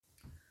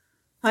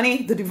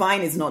Honey, the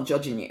divine is not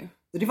judging you.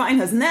 The divine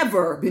has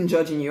never been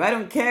judging you. I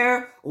don't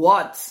care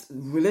what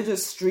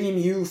religious stream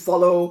you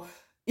follow.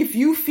 If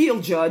you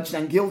feel judged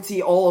and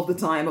guilty all of the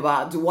time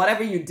about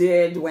whatever you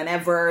did,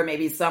 whenever,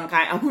 maybe some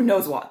kind of, who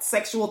knows what,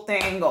 sexual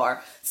thing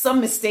or some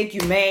mistake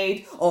you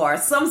made or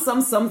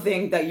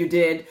something that you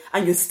did,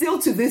 and you're still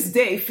to this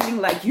day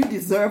feeling like you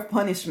deserve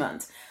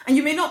punishment, and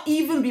you may not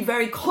even be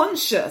very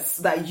conscious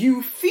that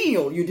you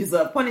feel you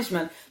deserve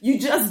punishment, you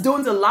just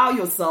don't allow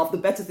yourself the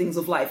better things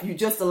of life. You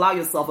just allow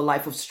yourself a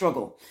life of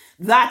struggle.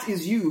 That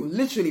is you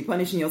literally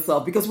punishing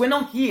yourself, because we're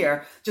not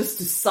here just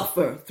to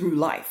suffer through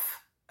life.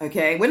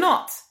 Okay, we're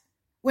not.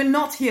 We're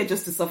not here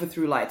just to suffer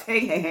through life.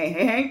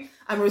 Hey.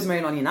 I'm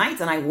Rosemary Nonny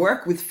Knight, and I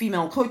work with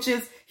female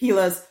coaches,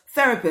 healers,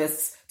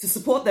 therapists to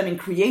support them in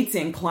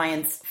creating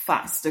clients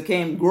fast,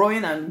 okay, and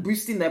growing and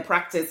boosting their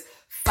practice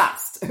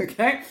fast,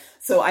 okay?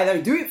 So either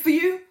I do it for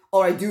you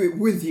or I do it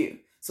with you.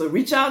 So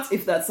reach out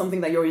if that's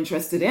something that you're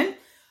interested in.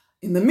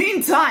 In the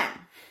meantime,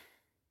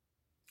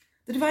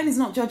 the divine is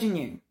not judging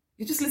you.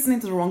 You're just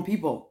listening to the wrong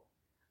people.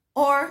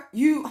 Or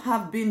you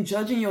have been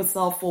judging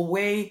yourself for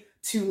way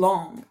too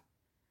long,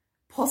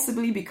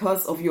 possibly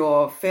because of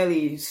your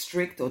fairly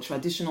strict or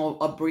traditional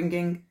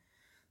upbringing,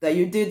 that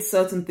you did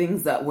certain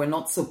things that were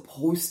not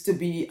supposed to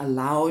be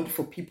allowed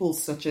for people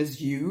such as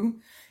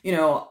you. You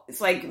know, it's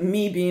like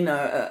me being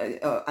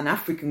an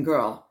African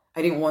girl.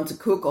 I didn't want to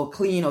cook or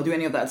clean or do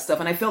any of that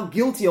stuff, and I felt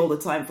guilty all the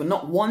time for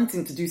not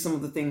wanting to do some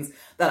of the things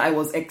that I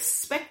was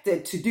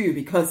expected to do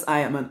because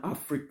I am an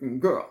African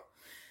girl.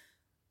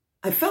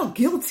 I felt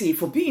guilty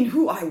for being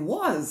who I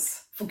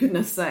was, for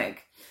goodness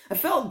sake. I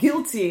felt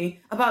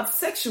guilty about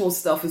sexual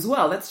stuff as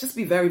well. Let's just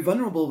be very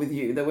vulnerable with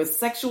you. There were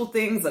sexual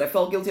things that I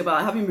felt guilty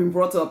about. Having been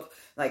brought up,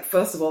 like,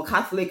 first of all,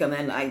 Catholic, and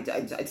then I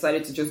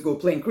decided to just go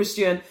plain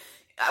Christian.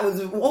 I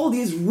was all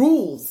these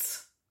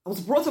rules. I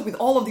was brought up with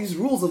all of these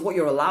rules of what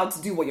you're allowed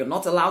to do, what you're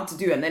not allowed to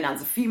do. And then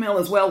as a female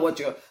as well, what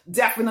you're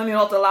definitely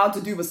not allowed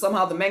to do, but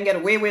somehow the men get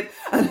away with.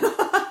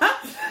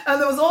 And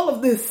there was all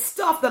of this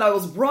stuff that I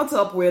was brought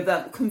up with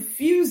that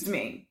confused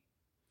me.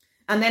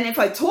 And then if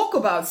I talk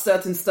about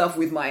certain stuff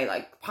with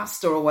my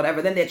pastor or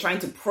whatever, then they're trying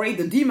to pray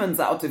the demons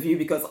out of you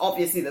because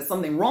obviously there's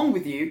something wrong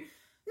with you.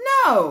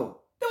 No,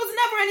 there was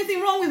never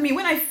anything wrong with me.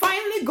 When I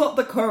finally got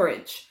the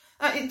courage,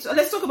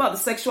 let's talk about the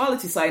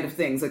sexuality side of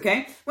things,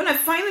 okay? When I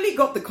finally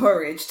got the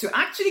courage to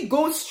actually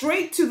go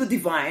straight to the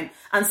divine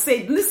and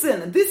say,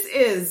 listen, this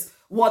is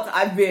what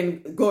I've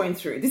been going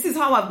through. This is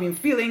how I've been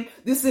feeling.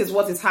 This is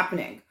what is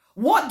happening.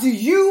 What do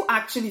you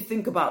actually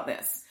think about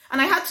this? And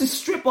I had to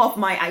strip off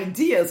my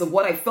ideas of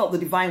what I felt the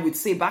divine would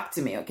say back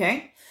to me,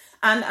 okay?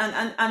 And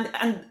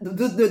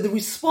the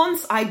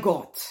response I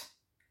got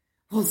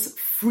was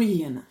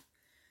freeing.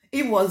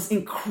 It was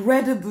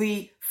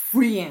incredibly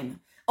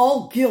freeing.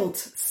 All guilt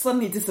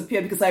suddenly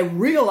disappeared because I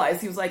realized,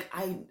 he was like,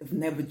 I have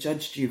never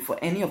judged you for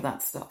any of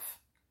that stuff.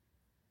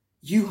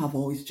 You have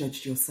always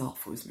judged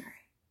yourself, Rosemary.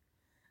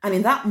 And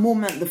in that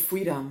moment, the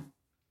freedom,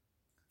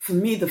 for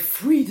me, the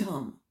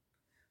freedom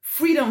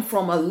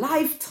from a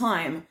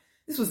lifetime.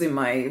 This was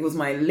it was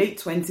my late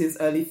 20s,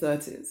 early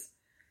 30s.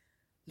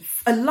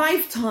 A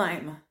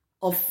lifetime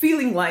of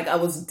feeling like I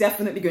was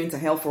definitely going to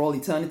hell for all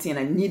eternity and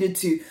I needed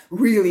to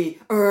really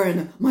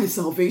earn my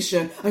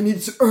salvation. I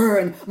needed to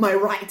earn my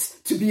right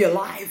to be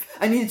alive.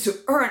 I needed to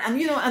earn,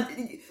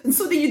 and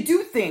so then you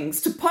do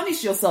things to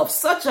punish yourself,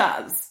 such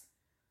as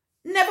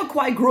never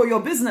quite grow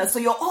your business. So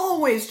you're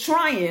always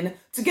trying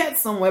to get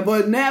somewhere,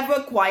 but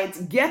never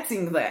quite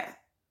getting there.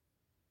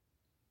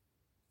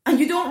 And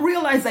you don't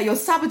realize that you're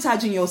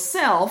sabotaging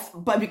yourself,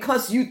 but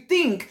because you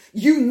think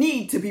you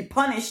need to be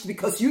punished,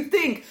 because you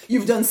think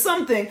you've done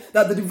something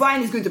that the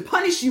divine is going to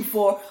punish you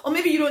for, or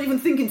maybe you don't even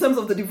think in terms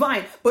of the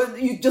divine,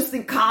 but you just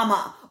think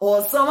karma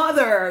or some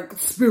other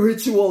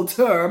spiritual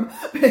term,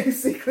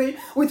 basically,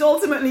 which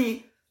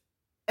ultimately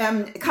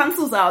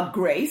cancels out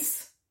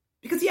grace.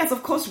 Because yes,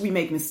 of course we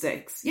make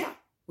mistakes. Yeah,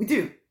 we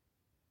do.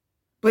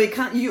 But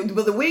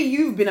but the way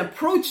you've been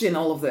approaching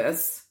all of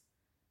this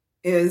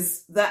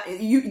is that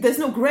there's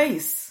no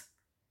grace.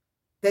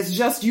 There's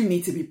just, you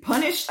need to be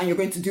punished and you're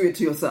going to do it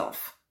to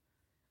yourself.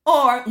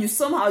 Or you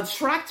somehow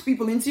attract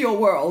people into your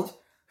world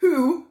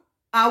who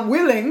are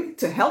willing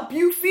to help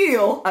you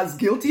feel as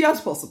guilty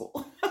as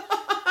possible.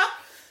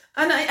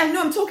 And I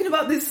know I'm talking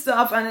about this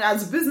stuff, and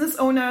as business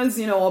owners,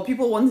 or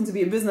people wanting to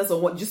be in business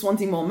or just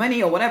wanting more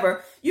money or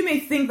whatever, you may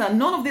think that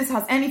none of this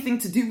has anything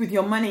to do with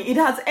your money. It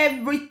has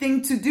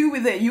everything to do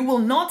with it. You will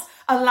not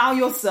allow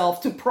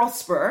yourself to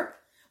prosper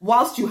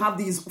whilst you have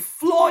these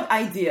flawed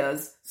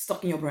ideas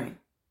stuck in your brain.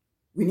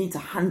 We need to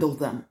handle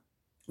them.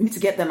 We need to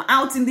get them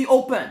out in the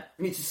open.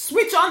 We need to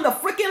switch on the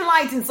freaking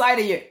light inside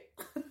of you.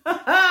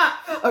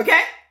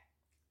 Okay?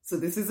 So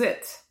this is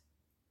it.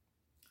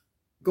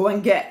 Go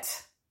and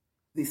get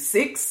the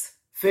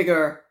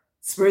 6-figure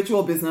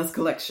spiritual business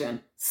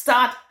collection.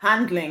 Start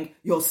handling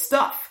your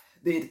stuff.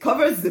 It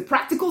covers the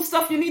practical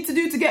stuff you need to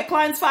do to get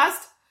clients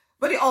fast,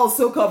 but it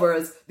also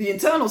covers the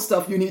internal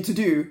stuff you need to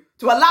do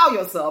to allow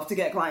yourself to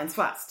get clients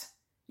fast.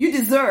 You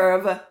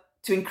deserve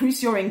to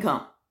increase your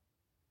income.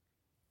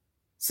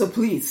 So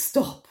please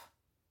stop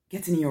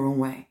getting in your own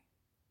way.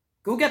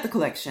 Go get the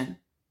collection.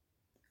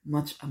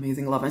 Much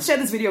amazing love. And share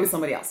this video with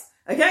somebody else.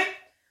 Okay?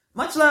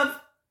 Much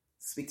love.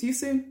 Speak to you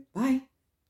soon. Bye.